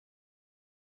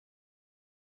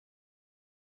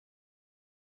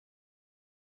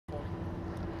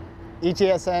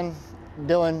ETSN,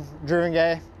 Dylan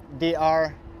Druinga,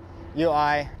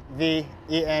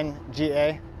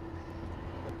 D-R-U-I-V-E-N-G-A.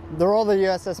 The role the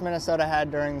USS Minnesota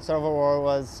had during the Civil War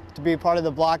was to be part of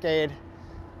the blockade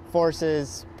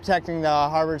forces protecting the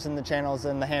harbors and the channels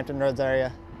in the Hampton Roads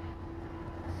area.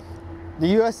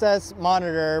 The USS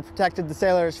Monitor protected the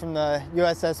sailors from the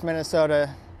USS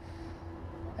Minnesota,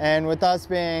 and with us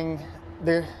being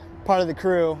the part of the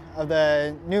crew of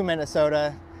the new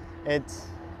Minnesota, it's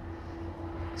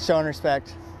showing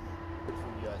respect.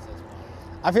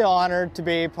 I feel honored to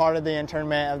be part of the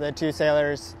internment of the two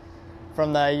sailors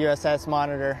from the USS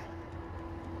Monitor.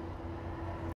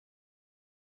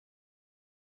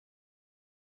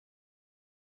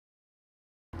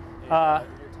 Your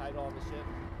title on the ship?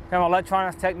 I'm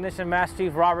Electronics Technician Master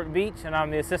Chief Robert Beach, and I'm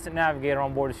the Assistant Navigator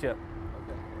on board the ship.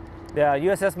 Okay. The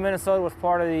USS Minnesota was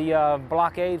part of the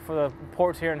blockade for the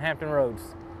ports here in Hampton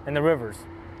Roads and the rivers.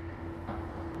 Okay.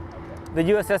 The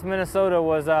USS Minnesota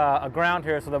was aground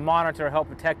here, so the Monitor helped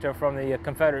protect her from the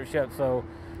Confederate ship so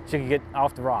she could get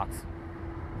off the rocks.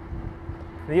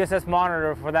 The USS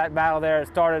Monitor, for that battle there,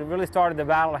 really started the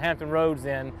Battle of Hampton Roads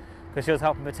in, because she was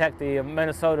helping protect the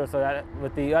Minnesota, so that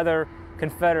with the other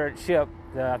Confederate ship,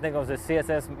 I think it was the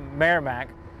CSS Merrimack,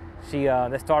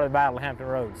 they started the Battle of Hampton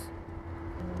Roads.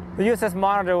 The USS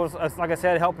Monitor was, like I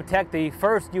said, helped protect the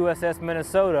first USS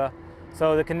Minnesota,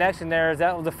 so the connection there is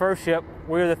that was the first ship,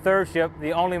 we were the third ship,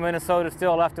 the only Minnesota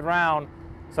still left around,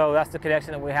 so that's the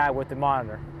connection that we had with the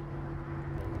Monitor.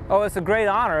 Oh, it's a great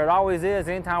honor. It always is.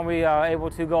 Anytime we are able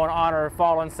to go and honor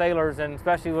fallen sailors, and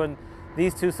especially when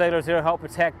these two sailors here helped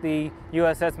protect the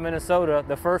USS Minnesota,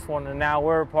 the first one, and now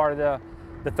we're part of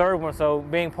the third one. So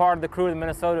being part of the crew of the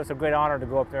Minnesota, it's a great honor to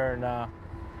go up there and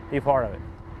be part of it.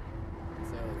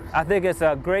 I think it's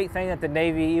a great thing that the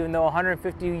Navy, even though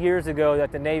 150 years ago,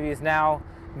 that the Navy is now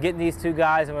getting these two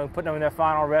guys and putting them in their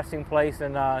final resting place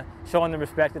and showing the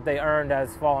respect that they earned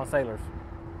as fallen sailors.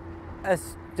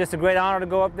 It's just a great honor to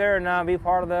go up there and be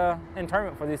part of the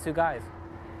internment for these two guys.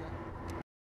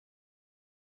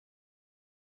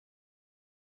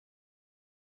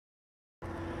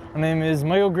 My name is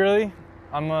Michael Grilly.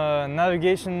 I'm a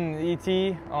navigation ET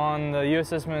on the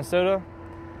USS Minnesota,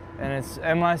 and it's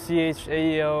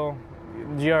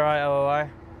M-I-C-H-A-E-L-G-R-I-L-L-I.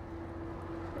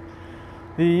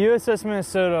 The USS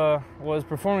Minnesota was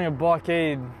performing a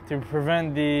blockade to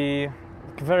prevent the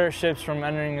Confederate ships from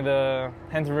entering the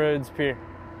Hampton Roads Pier.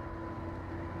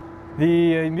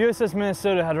 The USS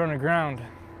Minnesota had run aground,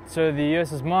 so the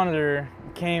USS Monitor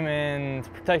came in to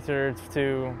protect her,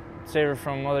 to save her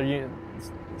from other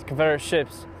Confederate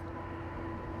ships.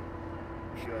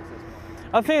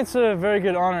 I think it's a very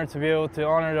good honor to be able to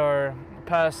honor our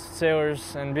past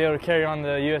sailors and be able to carry on the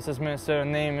USS Minnesota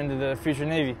name into the future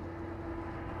Navy.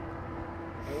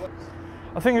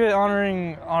 I think that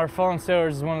honoring our fallen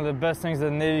sailors is one of the best things that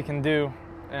the Navy can do,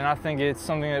 and I think it's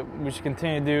something that we should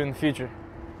continue to do in the future.